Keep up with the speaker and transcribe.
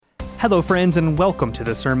Hello, friends, and welcome to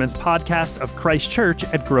the Sermons podcast of Christ Church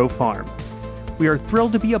at Grove Farm. We are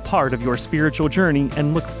thrilled to be a part of your spiritual journey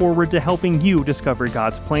and look forward to helping you discover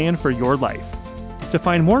God's plan for your life. To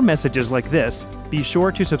find more messages like this, be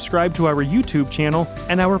sure to subscribe to our YouTube channel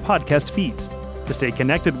and our podcast feeds. To stay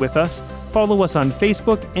connected with us, follow us on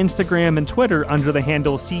Facebook, Instagram, and Twitter under the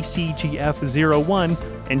handle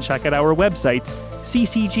CCGF01, and check out our website,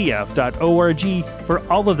 ccgf.org,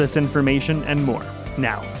 for all of this information and more.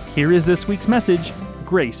 Now, here is this week's message.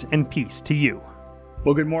 Grace and peace to you.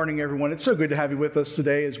 Well, good morning, everyone. It's so good to have you with us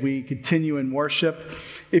today as we continue in worship.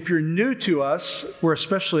 If you're new to us, we're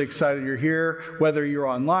especially excited you're here, whether you're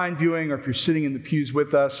online viewing or if you're sitting in the pews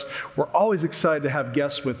with us. We're always excited to have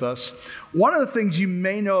guests with us. One of the things you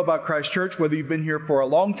may know about Christ Church, whether you've been here for a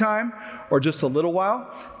long time or just a little while,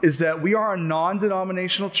 is that we are a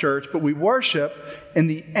non-denominational church, but we worship in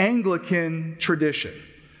the Anglican tradition.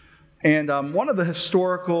 And one of the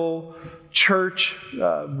historical church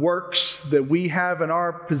works that we have in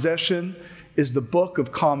our possession is the Book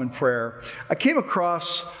of Common Prayer. I came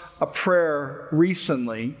across a prayer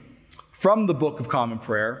recently from the Book of Common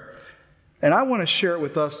Prayer, and I want to share it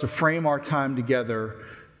with us to frame our time together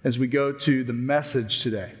as we go to the message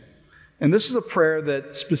today. And this is a prayer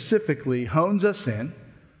that specifically hones us in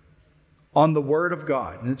on the Word of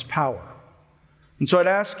God and its power. And so I'd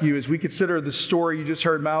ask you, as we consider the story you just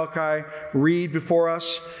heard Malachi read before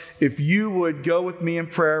us, if you would go with me in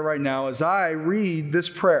prayer right now as I read this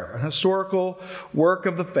prayer, a historical work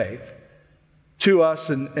of the faith, to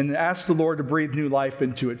us and ask the Lord to breathe new life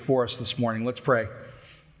into it for us this morning. Let's pray.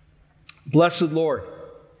 Blessed Lord,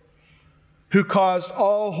 who caused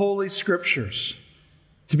all holy scriptures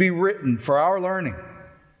to be written for our learning,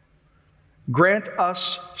 grant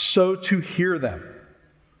us so to hear them,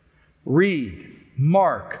 read,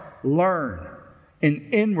 mark, learn,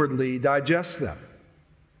 and inwardly digest them,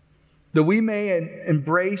 that we may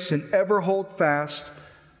embrace and ever hold fast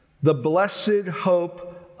the blessed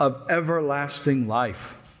hope of everlasting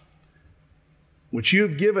life, which you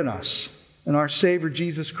have given us in our Savior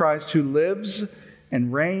Jesus Christ, who lives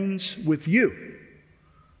and reigns with you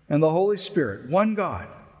and the Holy Spirit, one God,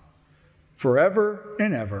 forever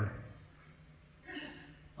and ever.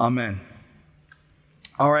 Amen.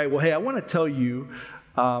 All right, well, hey, I want to tell you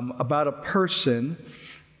about a person,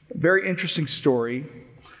 a very interesting story,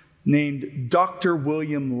 named Dr.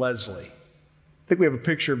 William Leslie. I think we have a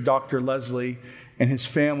picture of Dr. Leslie and his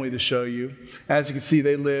family to show you. As you can see,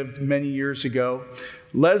 they lived many years ago.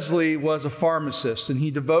 Leslie was a pharmacist, and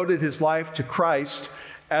he devoted his life to Christ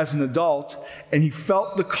as an adult, and he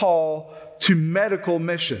felt the call to medical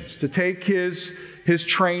missions, to take his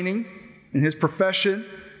training and his profession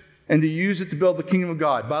and to use it to build the kingdom of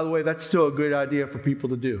God. By the way, that's still a good idea for people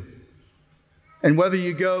to do. And whether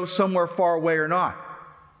you go somewhere far away or not,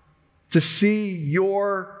 to see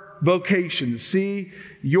your vocation, to see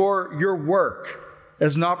your work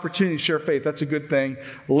as an opportunity to share faith, that's a good thing.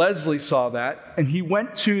 Leslie saw that, and he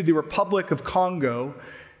went to the Republic of Congo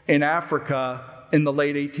in Africa in the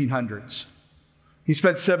late 1800s. He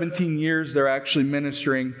spent 17 years there actually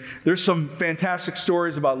ministering. There's some fantastic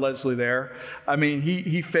stories about Leslie there. I mean,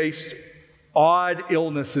 he faced odd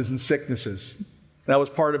illnesses and sicknesses. That was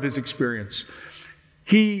part of his experience.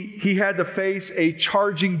 He had to face a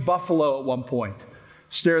charging buffalo at one point.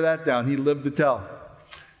 Stare that down. He lived to tell.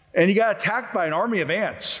 And he got attacked by an army of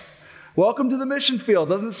ants. Welcome to the mission field.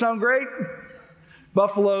 Doesn't it sound great?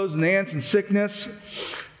 Buffaloes and ants and sickness.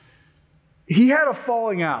 He had a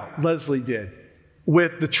falling out, Leslie did,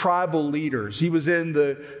 with the tribal leaders. He was in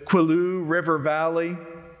the Kwilu River Valley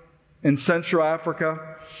in Central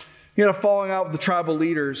Africa. He had a falling out with the tribal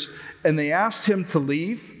leaders, and they asked him to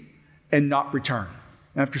leave and not return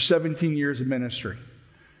after 17 years of ministry.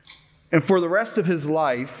 And for the rest of his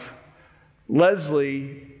life,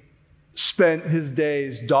 Leslie spent his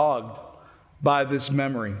days dogged by this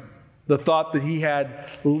memory, the thought that he had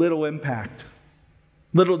little impact,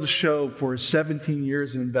 little to show for his 17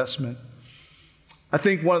 years of investment. I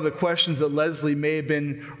think one of the questions that Leslie may have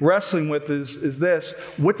been wrestling with is this: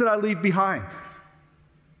 what did I leave behind?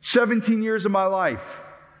 17 years of my life,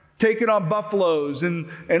 taking on buffaloes and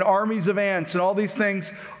armies of ants and all these things.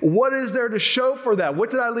 What is there to show for that?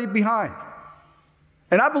 What did I leave behind?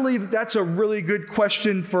 And I believe that's a really good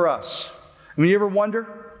question for us. I mean, you ever wonder?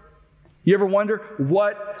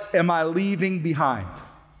 What am I leaving behind?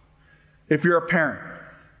 If you're a parent,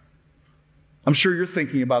 I'm sure you're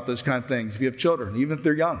thinking about those kind of things. If you have children, even if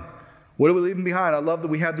they're young, what are we leaving behind? I love that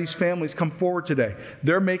we have these families come forward today.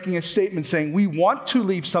 They're making a statement saying, we want to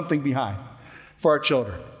leave something behind for our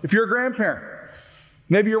children. If you're a grandparent,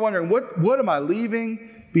 maybe you're wondering, what am I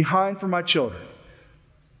leaving behind for my children?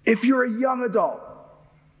 If you're a young adult,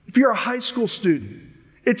 if you're a high school student,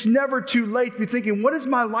 it's never too late to be thinking, what does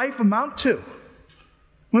my life amount to?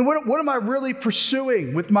 I mean, what am I really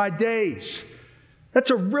pursuing with my days? That's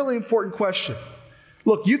a really important question.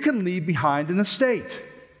 Look, you can leave behind an estate,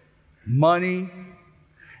 money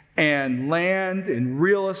and land and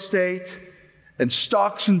real estate and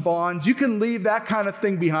stocks and bonds. You can leave that kind of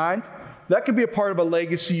thing behind. That could be a part of a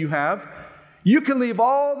legacy you have. You can leave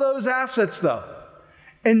all those assets, though,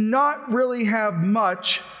 and not really have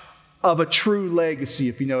much of a true legacy,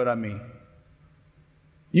 if you know what I mean.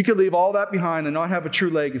 You can leave all that behind and not have a true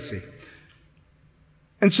legacy.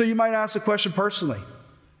 And so you might ask the question personally,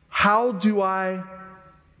 how do I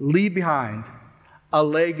leave behind a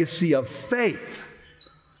legacy of faith?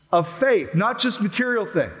 Of faith, not just material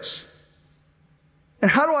things. And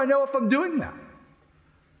how do I know if I'm doing that?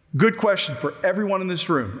 Good question for everyone in this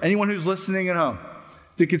room, anyone who's listening at home,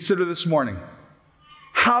 to consider this morning.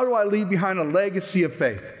 How do I leave behind a legacy of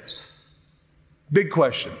faith? Big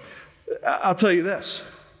question. I'll tell you this.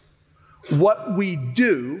 What we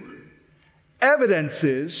do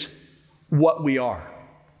evidences what we are.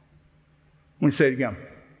 Let me say it again.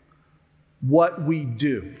 What we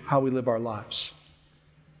do, how we live our lives,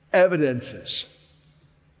 evidences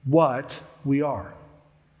what we are.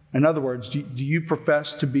 In other words, do you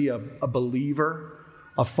profess to be a believer,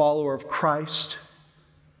 a follower of Christ,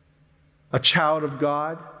 a child of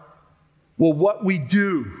God? Well, what we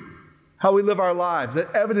do, how we live our lives,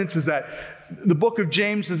 that evidences that. The book of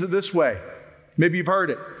James says it this way. Maybe you've heard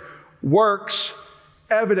it. Works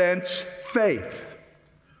evidence faith.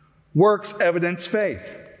 Works evidence faith.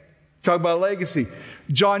 Talk about legacy.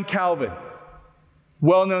 John Calvin,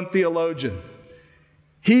 well-known theologian,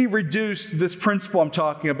 he reduced this principle I'm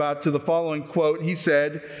talking about to the following quote. He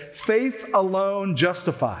said, "Faith alone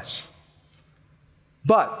justifies,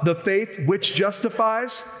 but the faith which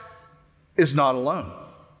justifies is not alone."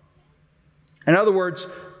 In other words,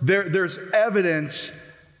 there's evidence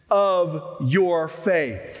of your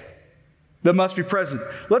faith that must be present.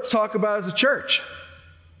 Let's talk about it as a church.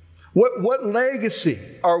 What legacy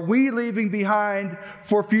are we leaving behind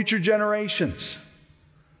for future generations?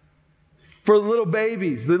 For the little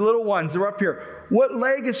babies, the little ones that are up here. What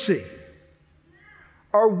legacy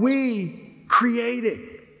are we creating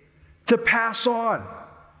to pass on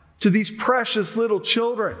to these precious little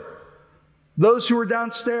children? Those who are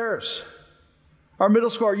downstairs, our middle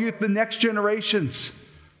school, our youth, the next generations.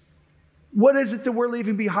 What is it that we're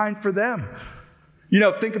leaving behind for them? You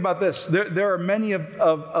know, think about this. There are many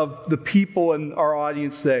of the people in our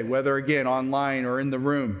audience today, whether again online or in the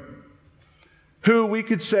room, who we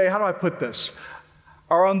could say, how do I put this,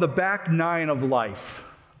 are on the back nine of life.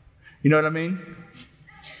 You know what I mean?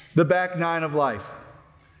 The back nine of life.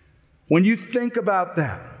 When you think about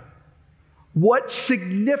that, what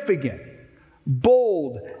significant,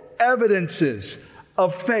 bold evidences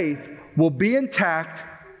of faith will be intact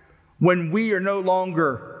when we are no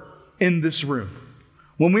longer in this room,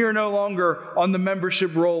 when we are no longer on the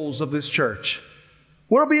membership rolls of this church?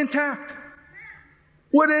 What will be intact?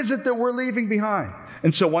 What is it that we're leaving behind?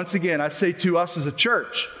 And so once again, I say to us as a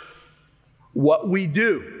church, what we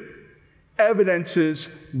do evidences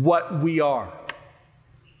what we are.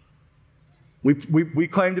 We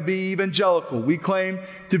claim to be evangelical. We claim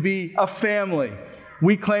to be a family.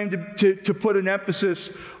 We claim to put an emphasis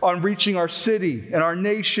on reaching our city and our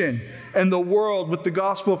nation and the world with the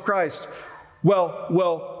gospel of Christ.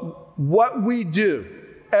 Well, what we do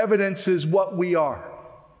evidences what we are.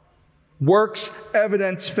 Works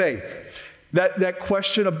evidence faith. That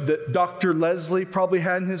question that Dr. Leslie probably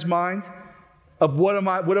had in his mind of what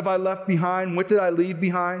have I left behind? What did I leave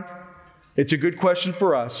behind? It's a good question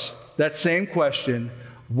for us. That same question,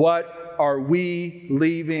 what are we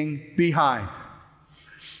leaving behind?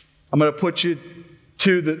 I'm going to put you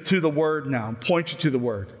to the Word now and point you to the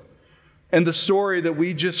Word. And the story that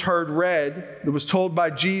we just heard read, that was told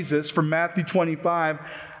by Jesus from Matthew 25,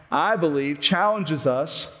 I believe challenges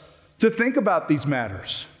us to think about these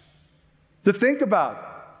matters, to think about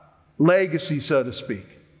legacy, so to speak.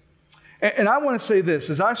 And I want to say this,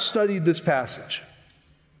 as I studied this passage,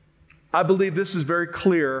 I believe this is very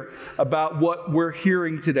clear about what we're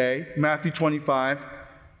hearing today, Matthew 25,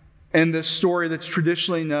 and this story that's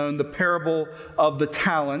traditionally known, the parable of the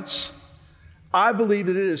talents. I believe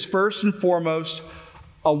that it is first and foremost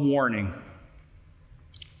a warning.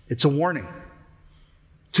 It's a warning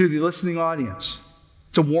to the listening audience.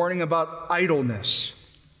 It's a warning about idleness.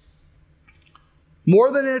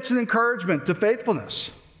 More than it's an encouragement to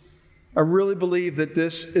faithfulness. I really believe that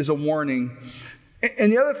this is a warning.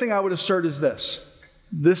 And the other thing I would assert is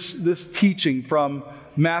this teaching from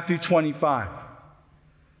Matthew 25.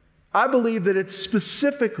 I believe that it's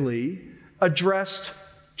specifically addressed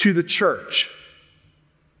to the church.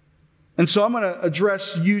 And so I'm going to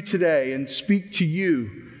address you today and speak to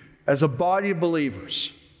you as a body of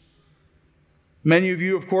believers. Many of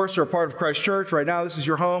you, of course, are a part of Christ Church. Right now, this is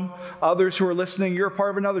your home. Others who are listening, you're a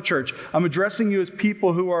part of another church. I'm addressing you as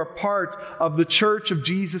people who are a part of the church of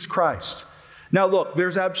Jesus Christ. Now, look,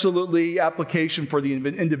 there's absolutely application for the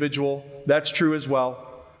individual. That's true as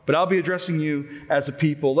well. But I'll be addressing you as a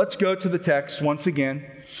people. Let's go to the text once again.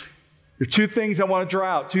 There are two things I want to draw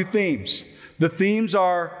out, two themes. The themes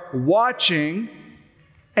are watching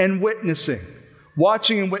and witnessing.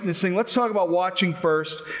 Watching and witnessing. Let's talk about watching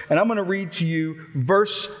first. And I'm going to read to you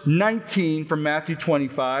verse 19 from Matthew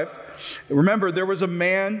 25. Remember, there was a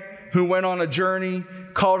man who went on a journey,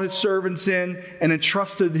 called his servants in, and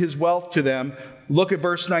entrusted his wealth to them. Look at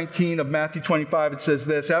verse 19 of Matthew 25. It says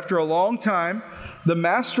this: After a long time, the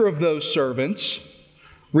master of those servants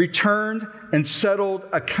returned and settled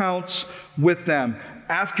accounts with them.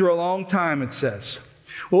 After a long time, it says.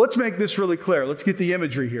 Well, let's make this really clear. Let's get the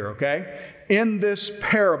imagery here, okay? In this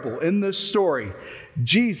parable, in this story,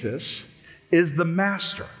 Jesus is the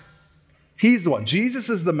master. He's the one. Jesus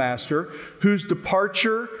is the master whose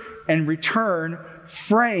departure and return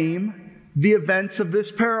frame the events of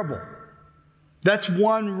this parable. That's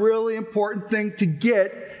one really important thing to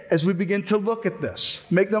get as we begin to look at this.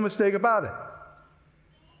 Make no mistake about it.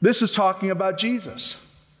 This is talking about Jesus.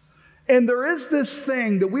 And there is this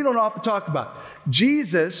thing that we don't often talk about.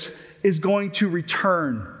 Jesus is going to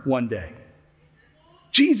return one day.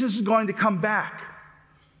 Jesus is going to come back.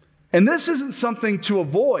 And this isn't something to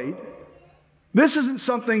avoid. This isn't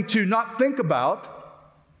something to not think about.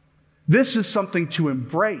 This is something to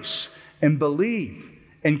embrace and believe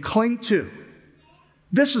and cling to.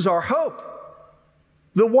 This is our hope.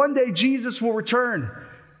 That one day Jesus will return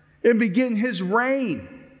and begin his reign,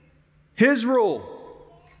 his rule,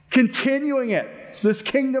 continuing it, this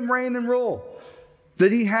kingdom reign and rule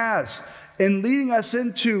that he has, and leading us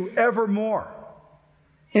into evermore,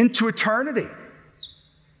 into eternity.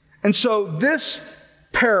 And so this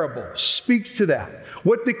parable speaks to that.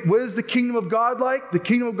 What is the kingdom of God like? The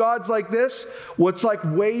kingdom of God's like this. What's like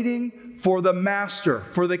waiting for the master,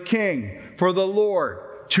 for the king, for the Lord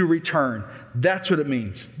to return. That's what it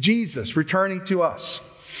means. Jesus returning to us.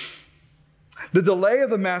 The delay of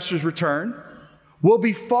the master's return will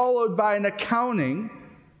be followed by an accounting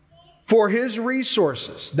for his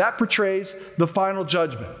resources. That portrays the final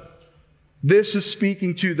judgment. This is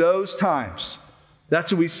speaking to those times.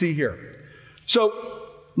 That's what we see here. So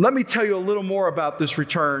let me tell you a little more about this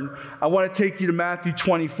return. I want to take you to Matthew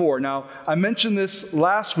 24. Now, I mentioned this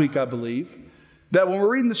last week, I believe, that when we're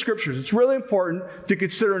reading the scriptures, it's really important to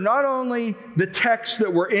consider not only the text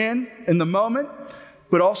that we're in the moment,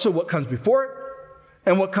 but also what comes before it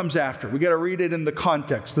and what comes after. We got to read it in the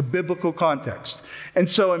context, the biblical context. And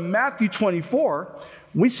so in Matthew 24,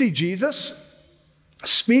 we see Jesus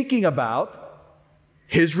speaking about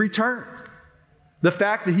his return. The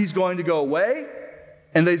fact that he's going to go away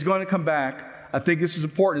and that he's going to come back. I think this is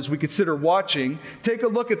important as we consider watching. Take a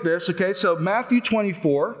look at this, okay? So Matthew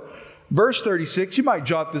 24, verse 36. You might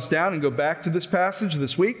jot this down and go back to this passage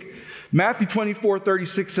this week. Matthew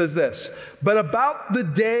 24:36 says this: But about the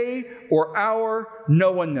day or hour,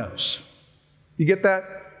 no one knows. You get that?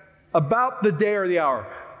 About the day or the hour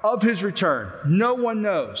of his return, no one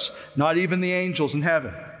knows, not even the angels in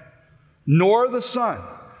heaven, nor the Son,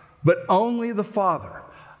 but only the Father.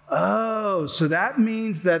 Oh, so that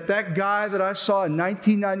means that guy that I saw in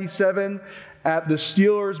 1997 at the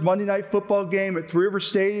Steelers Monday Night Football game at Three River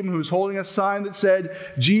Stadium, who was holding a sign that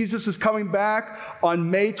said, Jesus is coming back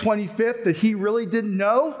on May 25th, that he really didn't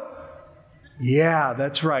know? Yeah,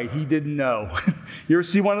 that's right. He didn't know. You ever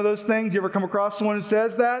see one of those things? You ever come across someone who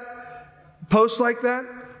says that? Posts like that?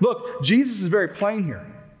 Look, Jesus is very plain here.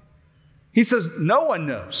 He says no one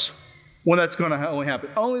knows when that's going to only happen.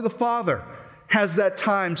 Only the Father has that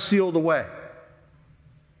time sealed away.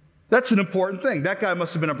 That's an important thing. That guy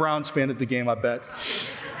must have been a Browns fan at the game, I bet.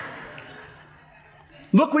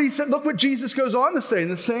 Look what he said. Look what Jesus goes on to say in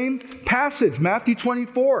the same passage, Matthew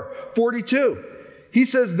 24:42. He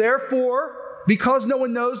says, therefore, because no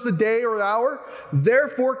one knows the day or the hour,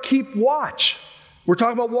 therefore keep watch. We're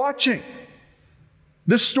talking about watching.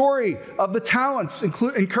 This story of the talents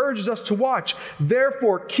encourages us to watch.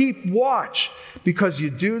 Therefore, keep watch, because you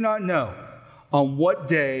do not know on what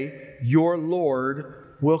day your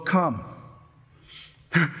Lord will come.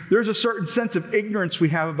 There's a certain sense of ignorance we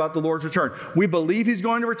have about the Lord's return. We believe he's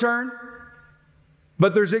going to return,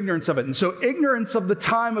 but there's ignorance of it. And so ignorance of the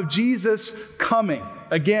time of Jesus coming,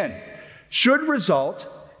 again, should result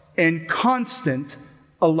in constant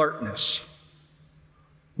alertness.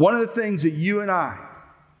 One of the things that you and I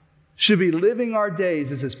should be living our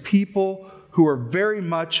days is as people who are very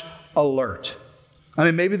much alert. I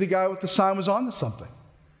mean, maybe the guy with the sign was onto something.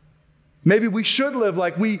 Maybe we should live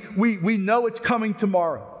like we know it's coming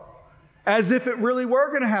tomorrow, as if it really were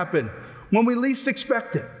going to happen when we least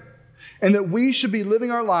expect it. And that we should be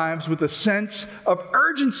living our lives with a sense of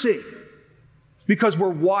urgency because we're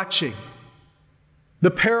watching.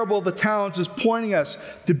 The parable of the talents is pointing us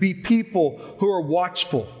to be people who are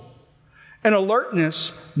watchful. And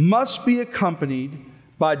alertness must be accompanied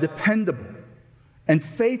by dependable and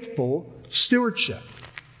faithful stewardship.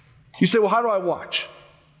 You say, well, how do I watch?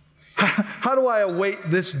 How do I await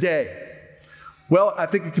this day? Well, I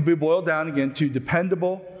think it could be boiled down again to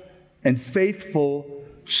dependable and faithful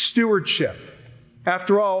stewardship.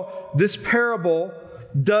 After all, this parable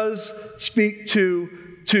does speak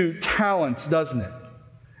to talents, doesn't it?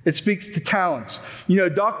 It speaks to talents. You know,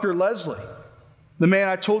 Dr. Leslie, the man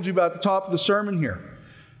I told you about at the top of the sermon here,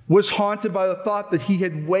 was haunted by the thought that he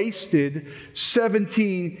had wasted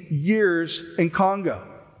 17 years in Congo.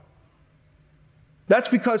 That's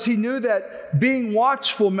because he knew that being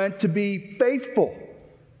watchful meant to be faithful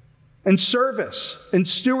in service and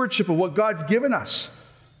stewardship of what God's given us.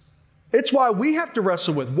 It's why we have to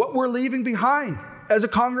wrestle with what we're leaving behind as a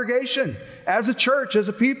congregation, as a church, as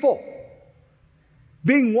a people.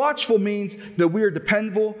 Being watchful means that we are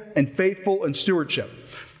dependable and faithful in stewardship.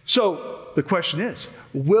 So the question is,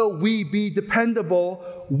 will we be dependable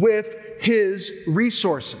with His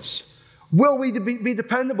resources? Will we be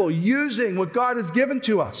dependable using what God has given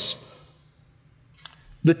to us?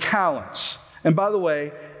 The talents. And by the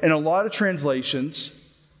way, in a lot of translations,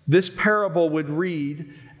 this parable would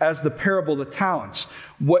read as the parable of the talents.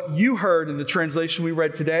 What you heard in the translation we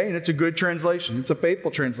read today, and it's a good translation, it's a faithful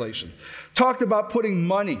translation, talked about putting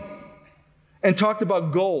money and talked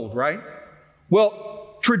about gold, right?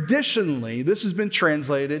 Well, traditionally, this has been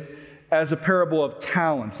translated as a parable of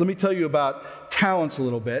talents. Let me tell you about talents a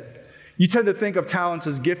little bit. You tend to think of talents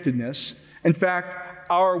as giftedness. In fact,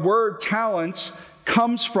 our word talents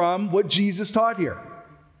comes from what Jesus taught here.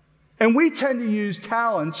 And we tend to use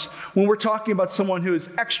talents when we're talking about someone who is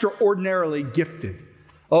extraordinarily gifted.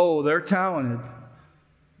 Oh, they're talented.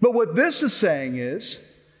 But what this is saying is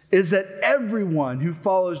that everyone who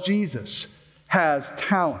follows Jesus has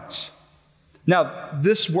talents. Now,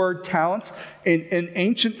 this word talents, in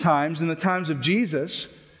ancient times, in the times of Jesus,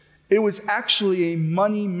 it was actually a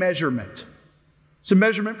money measurement. It's a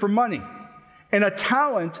measurement for money. And a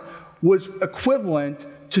talent was equivalent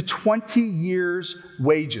to 20 years'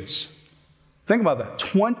 wages. Think about that.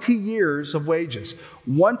 20 years of wages.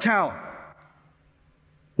 One talent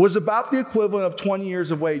was about the equivalent of 20 years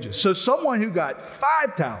of wages. So someone who got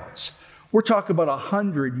 5 talents, we're talking about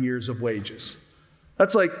 100 years of wages.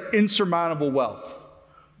 That's like insurmountable wealth.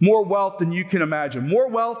 More wealth than you can imagine. More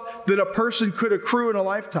wealth than a person could accrue in a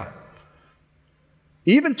lifetime.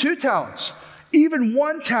 Even 2 talents. Even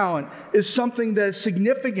 1 talent is something that is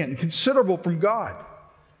significant and considerable from God.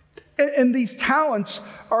 And these talents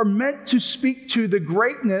are meant to speak to the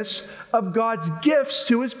greatness of God's gifts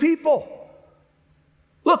to His people.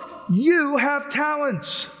 Look, you have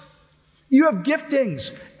talents. You have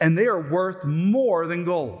giftings, and they are worth more than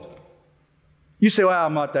gold. You say, well,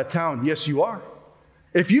 I'm not that talented. Yes, you are.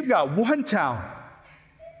 If you've got 1 talent,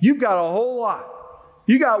 you've got a whole lot.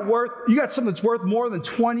 You got something that's worth more than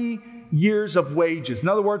 20 years of wages. In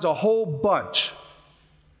other words, a whole bunch.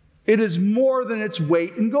 It is more than its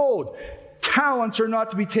weight in gold. Talents are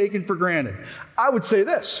not to be taken for granted. I would say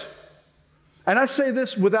this, and I say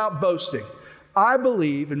this without boasting. I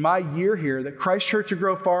believe in my year here that Christ Church of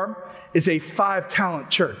Grove Farm is a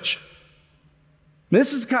 5-talent church.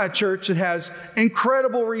 This is the kind of church that has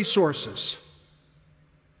incredible resources,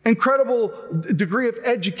 incredible degree of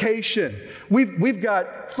education. We've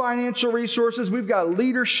got financial resources. We've got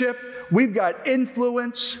leadership. We've got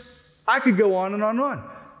influence. I could go on and on and on.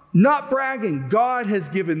 Not bragging. God has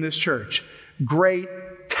given this church great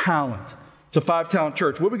talent. It's a 5-talent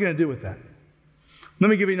church. What are we going to do with that? Let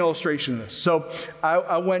me give you an illustration of this. So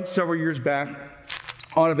I went several years back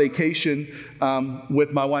on a vacation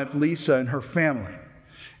with my wife Lisa and her family.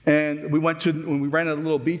 And we rented a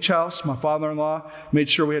little beach house. My father-in-law made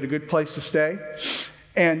sure we had a good place to stay.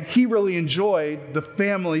 And he really enjoyed the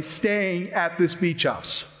family staying at this beach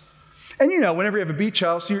house. And you know, whenever you have a beach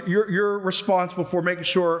house, you're responsible for making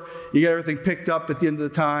sure you get everything picked up at the end of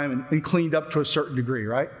the time and cleaned up to a certain degree,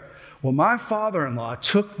 right? Well, my father-in-law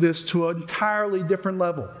took this to an entirely different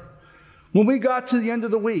level. When we got to the end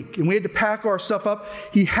of the week and we had to pack our stuff up,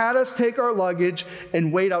 he had us take our luggage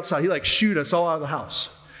and wait outside. He shooed us all out of the house.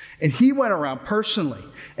 And he went around personally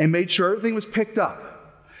and made sure everything was picked up.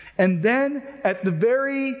 And then at the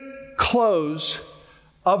very close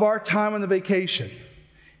of our time on the vacation,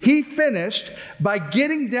 he finished by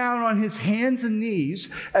getting down on his hands and knees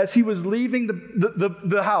as he was leaving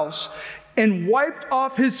the house and wiped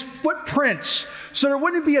off his footprints so there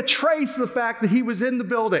wouldn't be a trace of the fact that he was in the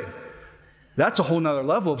building. That's a whole nother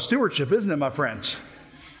level of stewardship, isn't it, my friends?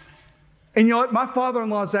 And you know what? My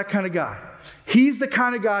father-in-law is that kind of guy. He's the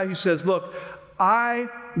kind of guy who says, look, I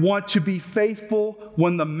want to be faithful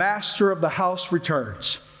when the master of the house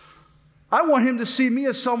returns. I want him to see me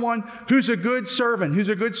as someone who's a good servant, who's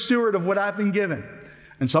a good steward of what I've been given.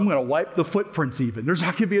 And so I'm going to wipe the footprints even. There's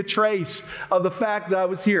not going to be a trace of the fact that I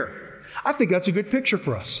was here. I think that's a good picture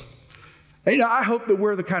for us. And, you know, I hope that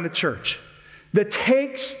we're the kind of church that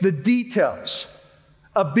takes the details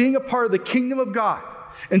of being a part of the kingdom of God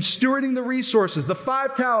and stewarding the resources, the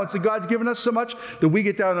 5 talents that God's given us so much, that we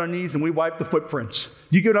get down on our knees and we wipe the footprints.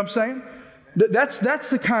 Do you get what I'm saying? That's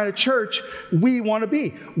the kind of church we want to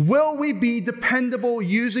be. Will we be dependable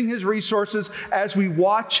using his resources as we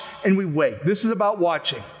watch and we wait? This is about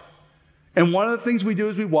watching. And one of the things we do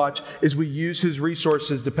as we watch is we use his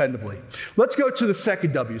resources dependably. Let's go to the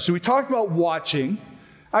second W. So we talked about watching.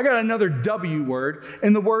 I got another W word,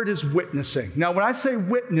 and the word is witnessing. Now, when I say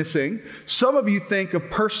witnessing, some of you think of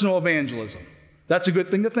personal evangelism. That's a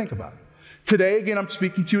good thing to think about. Today, again, I'm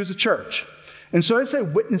speaking to you as a church. And so I say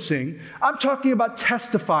witnessing, I'm talking about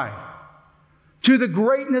testifying to the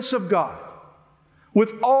greatness of God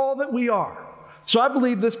with all that we are. So I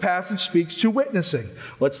believe this passage speaks to witnessing.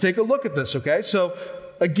 Let's take a look at this, okay? So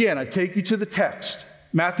again, I take you to the text.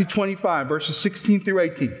 Matthew 25, verses 16 through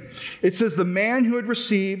 18. It says, the man who had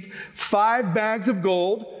received 5 bags of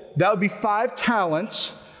gold, that would be 5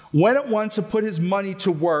 talents, went at once and put his money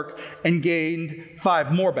to work and gained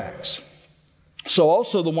 5 more bags. So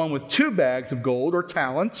also the one with 2 bags of gold or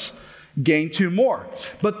talents gained 2 more.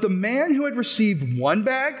 But the man who had received 1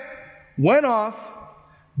 bag went off,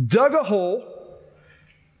 dug a hole,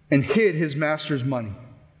 and hid his master's money.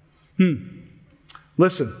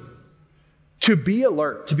 Listen, to be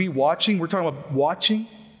alert, to be watching, we're talking about watching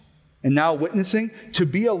and now witnessing. To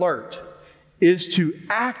be alert is to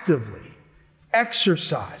actively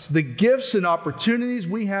exercise the gifts and opportunities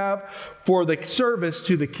we have for the service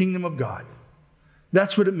to the kingdom of God.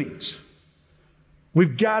 That's what it means.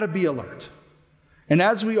 We've got to be alert. And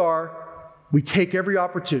as we are, we take every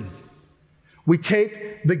opportunity. We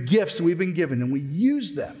take the gifts that we've been given and we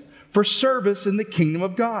use them for service in the kingdom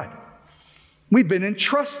of God. We've been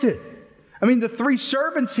entrusted. I mean, the 3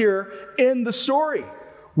 servants here in the story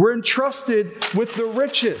were entrusted with the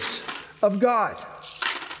riches of God.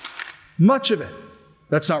 Much of it.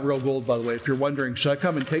 That's not real gold, by the way. If you're wondering, should I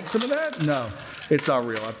come and take some of that? No, it's not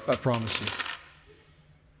real. I promise you.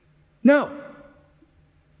 No.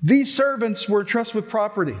 These servants were entrusted with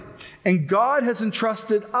property. And God has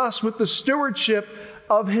entrusted us with the stewardship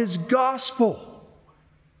of his gospel.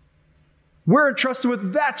 We're entrusted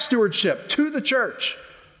with that stewardship to the church.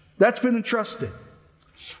 That's been entrusted.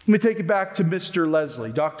 Let me take it back to Mr.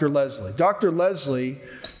 Leslie, Dr. Leslie. Dr. Leslie,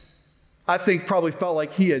 I think, probably felt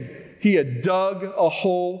like he had dug a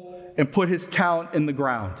hole and put his talent in the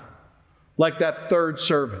ground, like that 3rd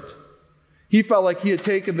servant. He felt like he had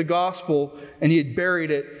taken the gospel and he had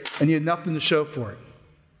buried it and he had nothing to show for it.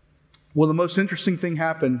 Well, the most interesting thing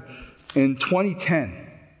happened in 2010.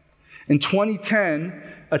 In 2010,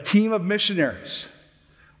 a team of missionaries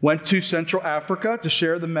went to Central Africa to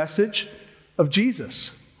share the message of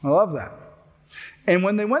Jesus. I love that. And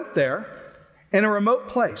when they went there, in a remote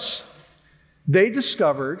place, they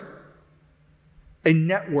discovered a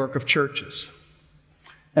network of churches.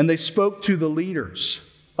 And they spoke to the leaders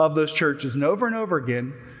of those churches. And over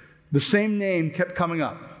again, the same name kept coming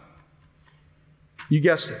up. You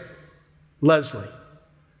guessed it. Leslie.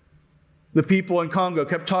 The people in Congo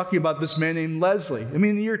kept talking about this man named Leslie. I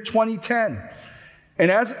mean, in the year 2010. And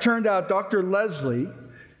as it turned out, Dr. Leslie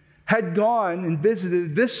had gone and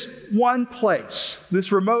visited this one place,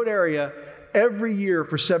 this remote area, every year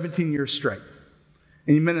for 17 years straight.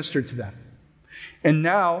 And he ministered to them. And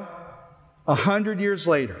now, 100 years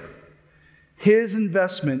later, his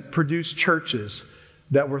investment produced churches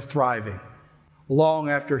that were thriving long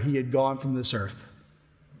after he had gone from this earth.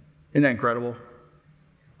 Isn't that incredible?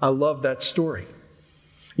 I love that story.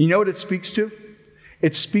 You know what it speaks to?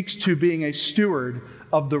 It speaks to being a steward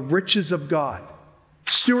of the riches of God.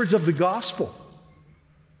 Stewards of the gospel.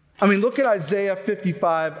 I mean, look at Isaiah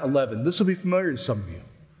 55:11. This will be familiar to some of you.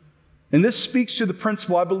 And this speaks to the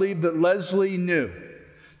principle I believe that Leslie knew.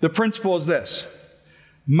 The principle is this: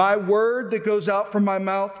 my word that goes out from my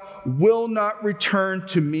mouth will not return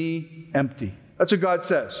to me empty. That's what God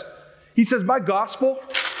says. He says, my gospel,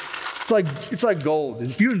 it's like gold. And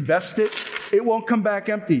if you invest it, it won't come back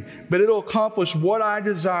empty, but it'll accomplish what I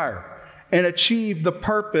desire and achieve the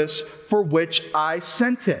purpose for which I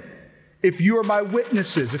sent it. If you are my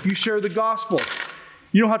witnesses, if you share the gospel,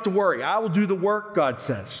 you don't have to worry. I will do the work, God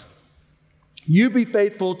says. You be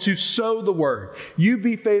faithful to sow the word. You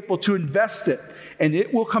be faithful to invest it, and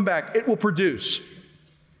it will come back. It will produce.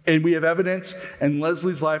 And we have evidence in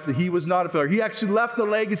Leslie's life that he was not a failure. He actually left a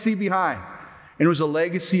legacy behind. And it was a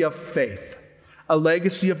legacy of faith, a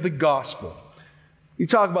legacy of the gospel. You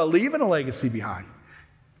talk about leaving a legacy behind.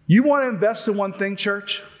 You want to invest in one thing,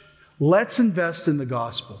 church? Let's invest in the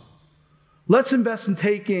gospel. Let's invest in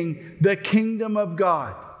taking the kingdom of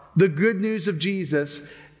God, the good news of Jesus,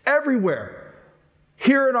 everywhere,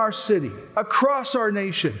 here in our city, across our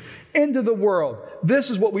nation, into the world. This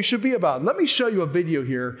is what we should be about. Let me show you a video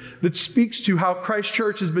here that speaks to how Christ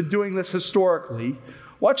Church has been doing this historically.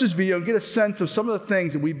 Watch this video and get a sense of some of the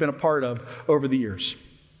things that we've been a part of over the years.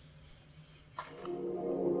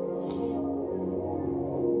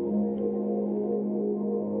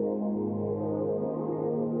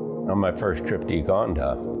 On my first trip to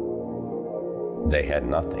Uganda, they had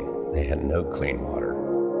nothing. They had no clean water.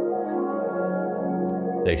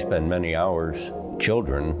 They spend many hours.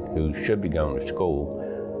 Children who should be going to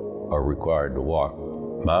school are required to walk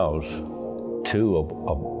miles to a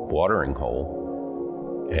watering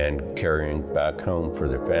hole and carrying back home for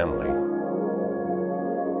their family.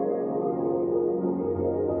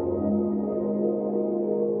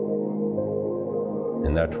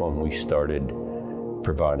 And that's when we started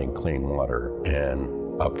providing clean water.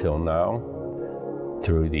 And up till now,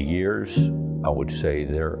 through the years, I would say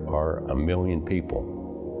there are 1 million people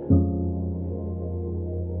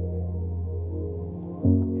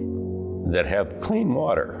that have clean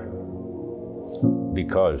water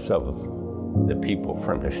because of the people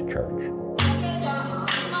from this church.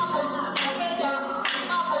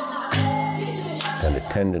 And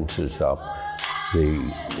attendance is up,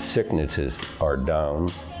 the sicknesses are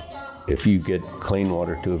down. If you get clean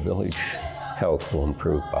water to a village, health will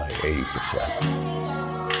improve by 80%.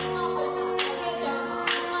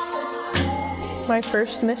 My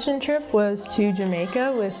first mission trip was to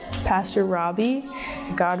Jamaica with Pastor Robbie.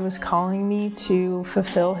 God was calling me to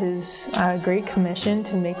fulfill his great commission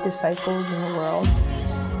to make disciples in the world.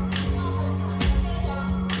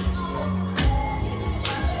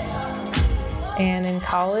 And in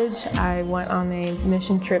college, I went on a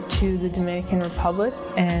mission trip to the Dominican Republic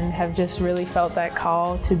and have just really felt that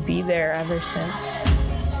call to be there ever since.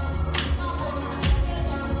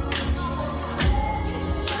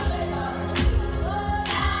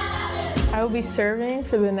 I will be serving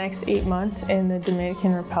for the next 8 months in the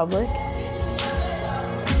Dominican Republic.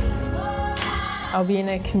 I'll be in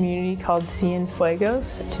a community called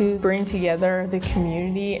Cienfuegos to bring together the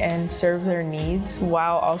community and serve their needs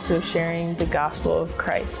while also sharing the gospel of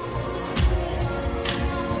Christ.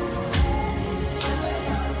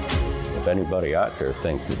 If anybody out there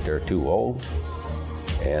thinks that they're too old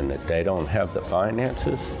and that they don't have the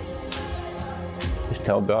finances, just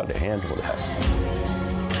tell God to handle that.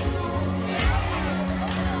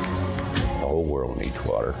 The whole world needs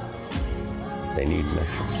water. They need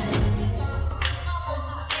missions.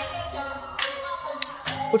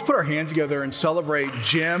 Let's put our hands together and celebrate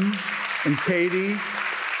Jim and Katie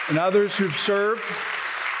and others who've served.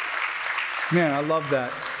 Man, I love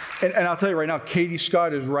that. And I'll tell you right now, Katie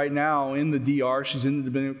Scott is right now in the DR. She's in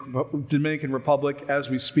the Dominican Republic as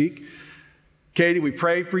we speak. Katie, we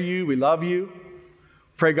pray for you. We love you.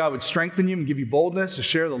 Pray God would strengthen you and give you boldness to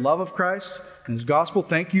share the love of Christ and His gospel.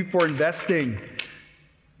 Thank you for investing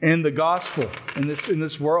in the gospel in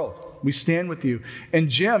this world. We stand with you. And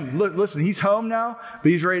Jim, look, listen, he's home now,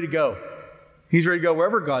 but he's ready to go. He's ready to go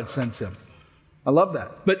wherever God sends him. I love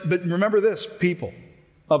that. But remember this, people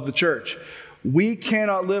of the church. We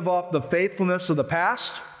cannot live off the faithfulness of the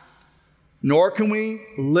past, nor can we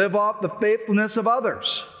live off the faithfulness of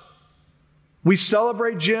others. We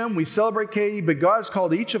celebrate Jim, we celebrate Katie, but God has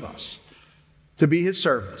called each of us to be His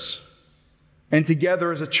servants. And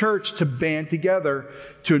together as a church to band together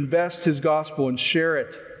to invest His gospel and share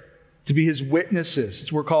it, to be His witnesses.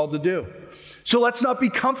 It's what we're called to do. So let's not be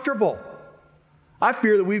comfortable. I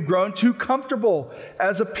fear that we've grown too comfortable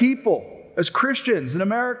as a people, as Christians in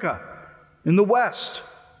America, in the West.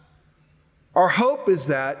 Our hope is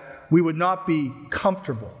that we would not be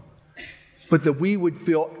comfortable, but that we would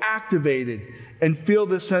feel activated and feel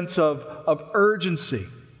this sense of urgency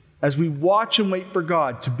as we watch and wait for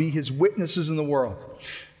God to be His witnesses in the world.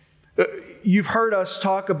 You've heard us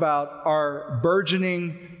talk about our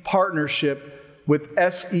burgeoning partnership with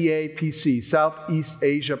SEAPC, Southeast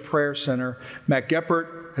Asia Prayer Center. Matt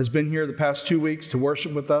Geppert has been here the past 2 weeks to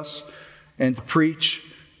worship with us and to preach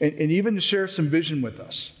and even to share some vision with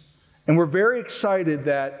us. And we're very excited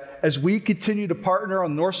that as we continue to partner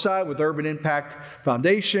on the north side with Urban Impact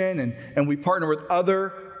Foundation and we partner with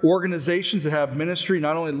other organizations that have ministry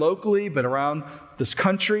not only locally but around this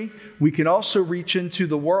country, we can also reach into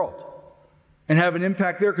the world and have an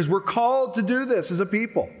impact there because we're called to do this as a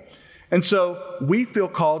people. And so we feel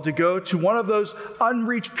called to go to one of those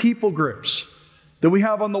unreached people groups that we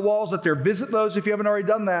have on the walls out there. Visit those if you haven't already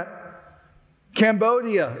done that.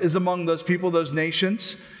 Cambodia is among those people, those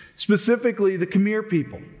nations, specifically the Khmer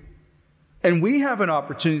people. And we have an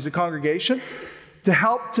opportunity as a congregation to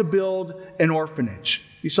help to build an orphanage.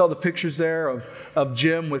 You saw the pictures there of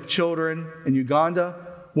Jim with children in Uganda.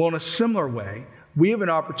 Well, in a similar way, we have an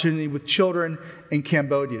opportunity with children in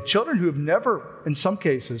Cambodia. Children who have never, in some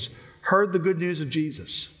cases, heard the good news of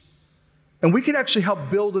Jesus. And we can actually help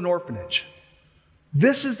build an orphanage.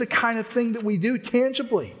 This is the kind of thing that we do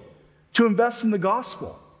tangibly to invest in the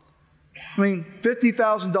gospel. I mean,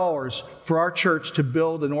 $50,000 for our church to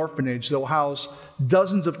build an orphanage that will house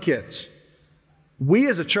dozens of kids. We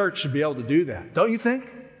as a church should be able to do that, don't you think?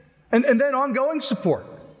 And then ongoing support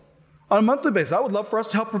on a monthly basis. I would love for us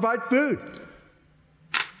to help provide food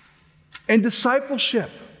and discipleship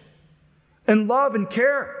and love and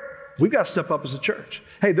care. We've got to step up as a church.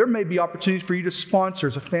 Hey, there may be opportunities for you to sponsor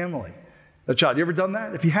as a family a child. You ever done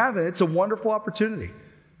that? If you haven't, it's a wonderful opportunity.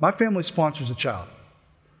 My family sponsors a child.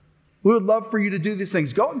 We would love for you to do these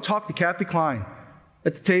things. Go out and talk to Kathy Klein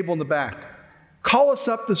at the table in the back. Call us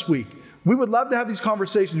up this week. We would love to have these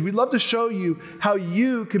conversations. We'd love to show you how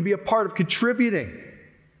you can be a part of contributing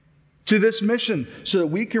to this mission so that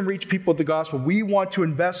we can reach people with the gospel. We want to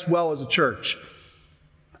invest well as a church.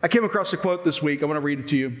 I came across a quote this week. I want to read it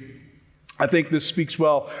to you. I think this speaks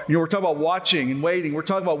well. You know, we're talking about watching and waiting. We're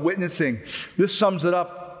talking about witnessing. This sums it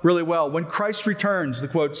up really well. When Christ returns, the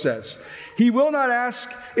quote says, He will not ask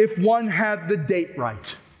if one had the date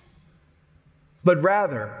right, but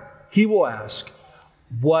rather He will ask,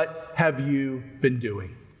 what have you been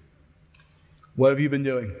doing? What have you been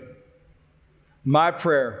doing? My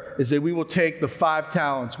prayer is that we will take the 5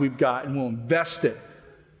 talents we've got and we'll invest it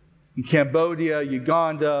in Cambodia,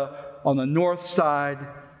 Uganda, on the north side,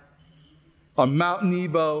 on Mount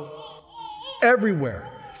Nebo, everywhere.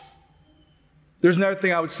 There's another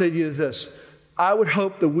thing I would say to you is this. I would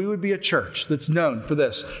hope that we would be a church that's known for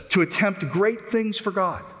this, to attempt great things for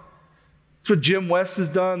God. That's what Jim West has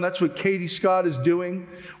done. That's what Katie Scott is doing.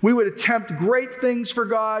 We would attempt great things for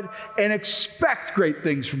God and expect great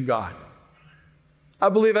things from God. I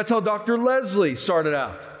believe that's how Dr. Leslie started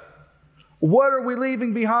out. What are we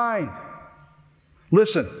leaving behind?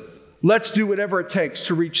 Listen, let's do whatever it takes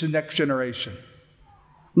to reach the next generation.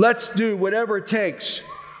 Let's do whatever it takes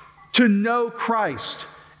to know Christ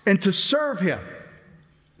and to serve Him.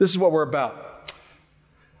 This is what we're about.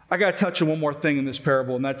 I got to touch on one more thing in this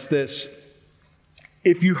parable, and that's this.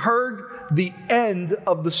 If you heard the end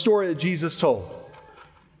of the story that Jesus told,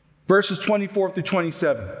 verses 24 through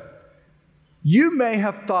 27, you may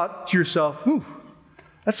have thought to yourself, whew,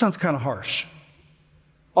 that sounds kind of harsh.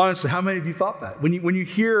 Honestly, how many of you thought that? When you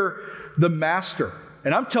hear the Master,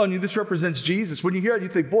 and I'm telling you this represents Jesus, when you hear it, you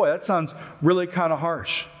think, boy, that sounds really kind of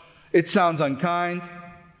harsh. It sounds unkind.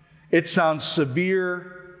 It sounds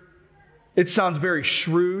severe. It sounds very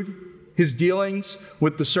shrewd, His dealings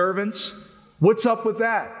with the servants. What's up with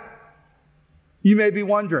that? You may be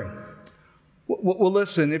wondering. Well,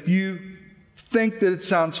 listen, if you think that it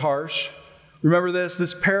sounds harsh, remember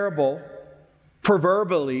this parable,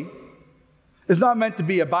 proverbially, is not meant to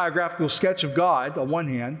be a biographical sketch of God, on one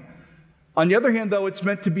hand. On the other hand, though, it's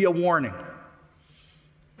meant to be a warning.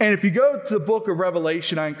 And if you go to the book of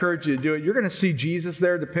Revelation, I encourage you to do it, you're going to see Jesus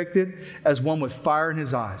there depicted as one with fire in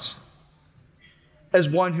His eyes, as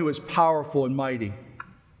one who is powerful and mighty.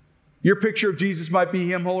 Your picture of Jesus might be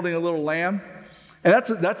Him holding a little lamb, and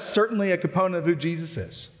that's certainly a component of who Jesus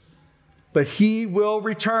is. But He will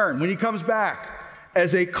return when He comes back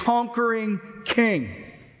as a conquering king.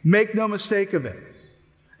 Make no mistake of it.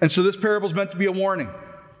 And so this parable is meant to be a warning.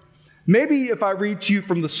 Maybe if I read to you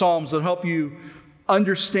from the Psalms, it'll help you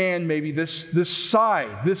understand maybe this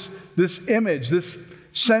side, this image, this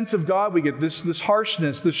sense of God we get, this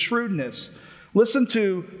harshness, this shrewdness. Listen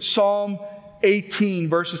to Psalm 18,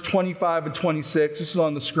 verses 25 and 26. This is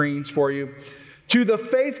on the screens for you. To the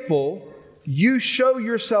faithful, you show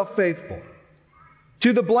yourself faithful.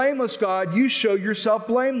 To the blameless, God, you show yourself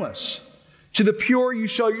blameless. To the pure, you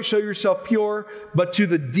show yourself pure. But to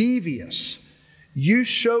the devious, you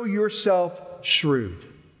show yourself shrewd.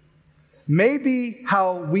 maybe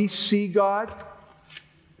how we see God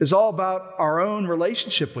is all about our own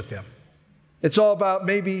relationship with Him. It's all about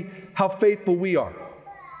maybe how faithful we are,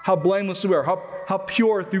 how blameless we are, how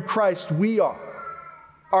pure through Christ we are,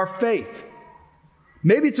 our faith.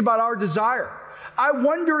 Maybe it's about our desire. I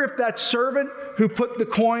wonder if that servant who put the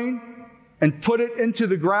coin and put it into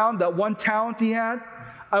the ground, that one talent he had,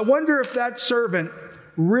 I wonder if that servant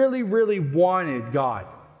really, really wanted God.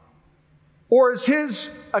 Or is his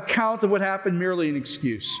account of what happened merely an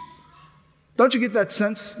excuse? Don't you get that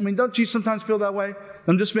sense? I mean, don't you sometimes feel that way?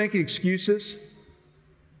 I'm just making excuses.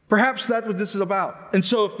 Perhaps that's what this is about. And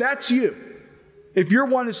so if that's you, if you're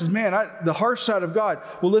one who says, man, the harsh side of God,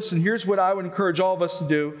 well, listen, here's what I would encourage all of us to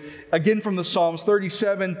do. Again, from the Psalms,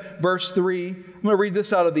 37, verse 3. I'm going to read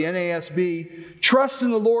this out of the NASB. Trust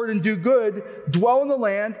in the Lord and do good, dwell in the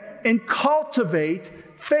land, and cultivate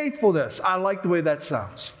faithfulness. I like the way that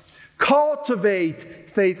sounds.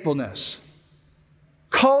 Cultivate faithfulness.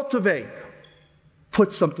 Cultivate.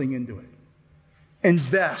 Put something into it.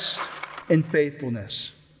 Invest in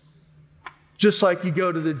faithfulness. Just like you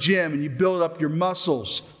go to the gym and you build up your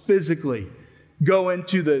muscles physically, go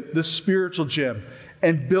into the spiritual gym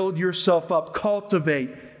and build yourself up.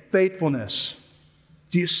 Cultivate faithfulness.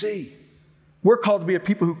 Do you see? We're called to be a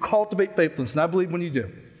people who cultivate faithfulness, and I believe when you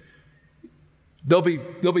do, there'll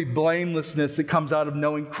be blamelessness that comes out of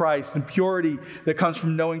knowing Christ and purity that comes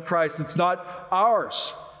from knowing Christ. It's not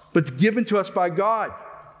ours, but it's given to us by God.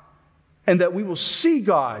 And that we will see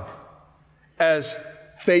God as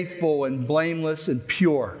faithful and blameless and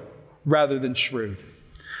pure rather than shrewd.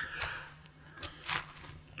 I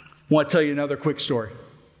want to tell you another quick story.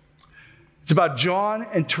 It's about John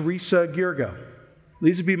and Teresa Girgo.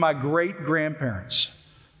 These would be my great-grandparents.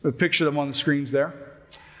 We picture them on the screens there.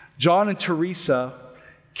 John and Teresa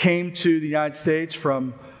came to the United States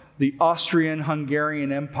from the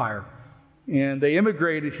Austrian-Hungarian Empire. And they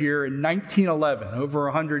immigrated here in 1911, over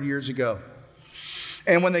 100 years ago.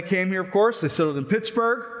 And when they came here, of course, they settled in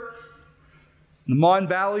Pittsburgh, the Mon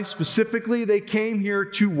Valley specifically. They came here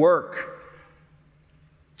to work,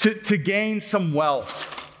 to gain some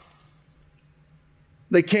wealth.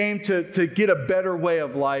 They came to get a better way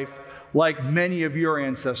of life, like many of your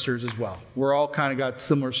ancestors as well. We're all kind of got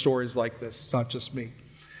similar stories like this. It's not just me.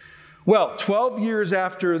 Well, 12 years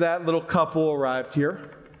after that little couple arrived here,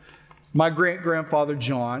 my great-grandfather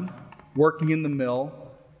John, working in the mill,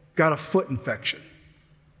 got a foot infection.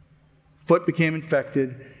 Foot became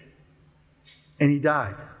infected, and he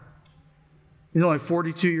died. He's only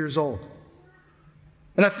 42 years old.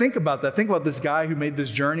 And I think about that. Think about this guy who made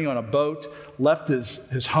this journey on a boat, left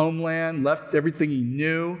his homeland, left everything he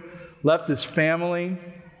knew, left his family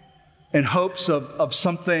in hopes of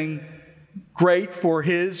something great for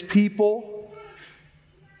his people.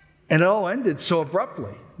 And it all ended so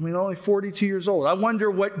abruptly. I mean, only 42 years old. I wonder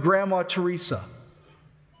what Grandma Teresa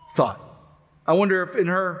thought. I wonder if in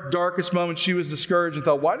her darkest moments she was discouraged and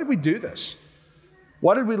thought, why did we do this?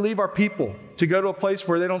 Why did we leave our people to go to a place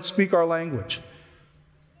where they don't speak our language?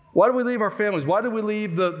 Why did we leave our families? Why did we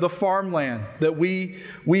leave the farmland that we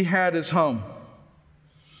had as home?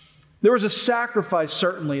 There was a sacrifice,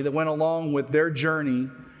 certainly, that went along with their journey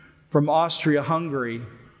from Austria-Hungary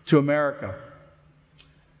to America.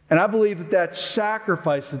 And I believe that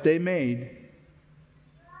sacrifice that they made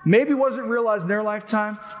maybe wasn't realized in their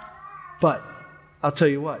lifetime, but I'll tell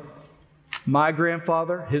you what, my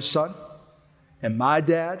grandfather, his son, and my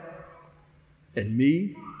dad, and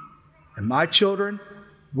me, and my children,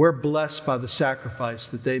 we're blessed by the sacrifice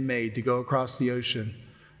that they made to go across the ocean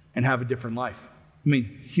and have a different life. I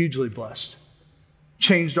mean, hugely blessed.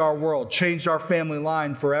 Changed our world, changed our family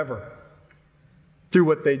line forever through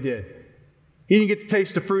what they did. You didn't get to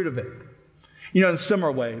taste the fruit of it. You know, in a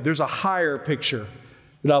similar way, there's a higher picture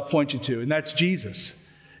that I'll point you to, and that's Jesus.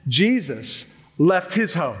 Jesus left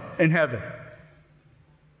his home in heaven.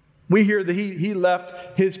 We hear that he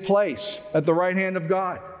left his place at the right hand of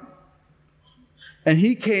God. And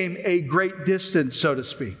he came a great distance, so to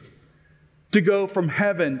speak, to go from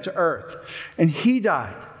heaven to earth. And he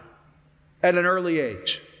died at an early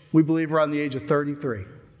age. We believe around the age of 33.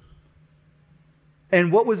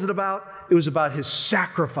 And what was it about? It was about his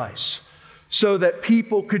sacrifice so that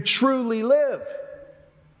people could truly live.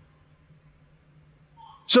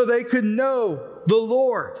 So they could know the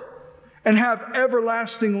Lord and have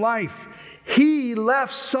everlasting life. He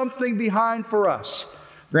left something behind for us.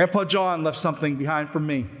 Grandpa John left something behind for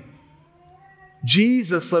me.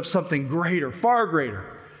 Jesus left something greater, far greater,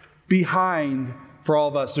 behind for all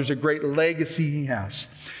of us. There's a great legacy he has.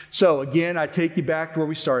 So again, I take you back to where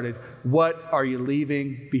we started. What are you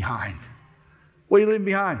leaving behind? What are you leaving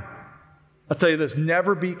behind? I'll tell you this,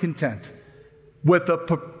 never be content with a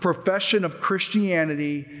profession of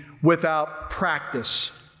Christianity without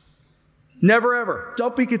practice. Never ever.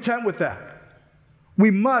 Don't be content with that.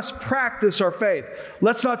 We must practice our faith.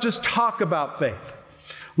 Let's not just talk about faith.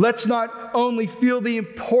 Let's not only feel the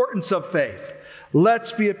importance of faith.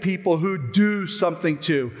 Let's be a people who do something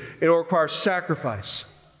too. It will require sacrifice.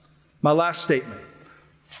 My last statement.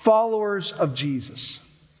 Followers of Jesus.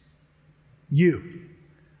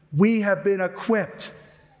 We have been equipped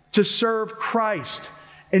to serve Christ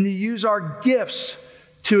and to use our gifts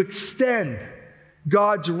to extend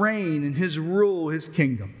God's reign and His rule, His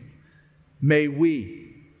kingdom. May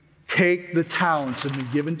we take the talents that have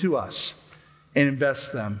been given to us and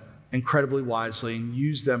invest them incredibly wisely and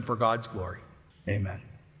use them for God's glory. Amen.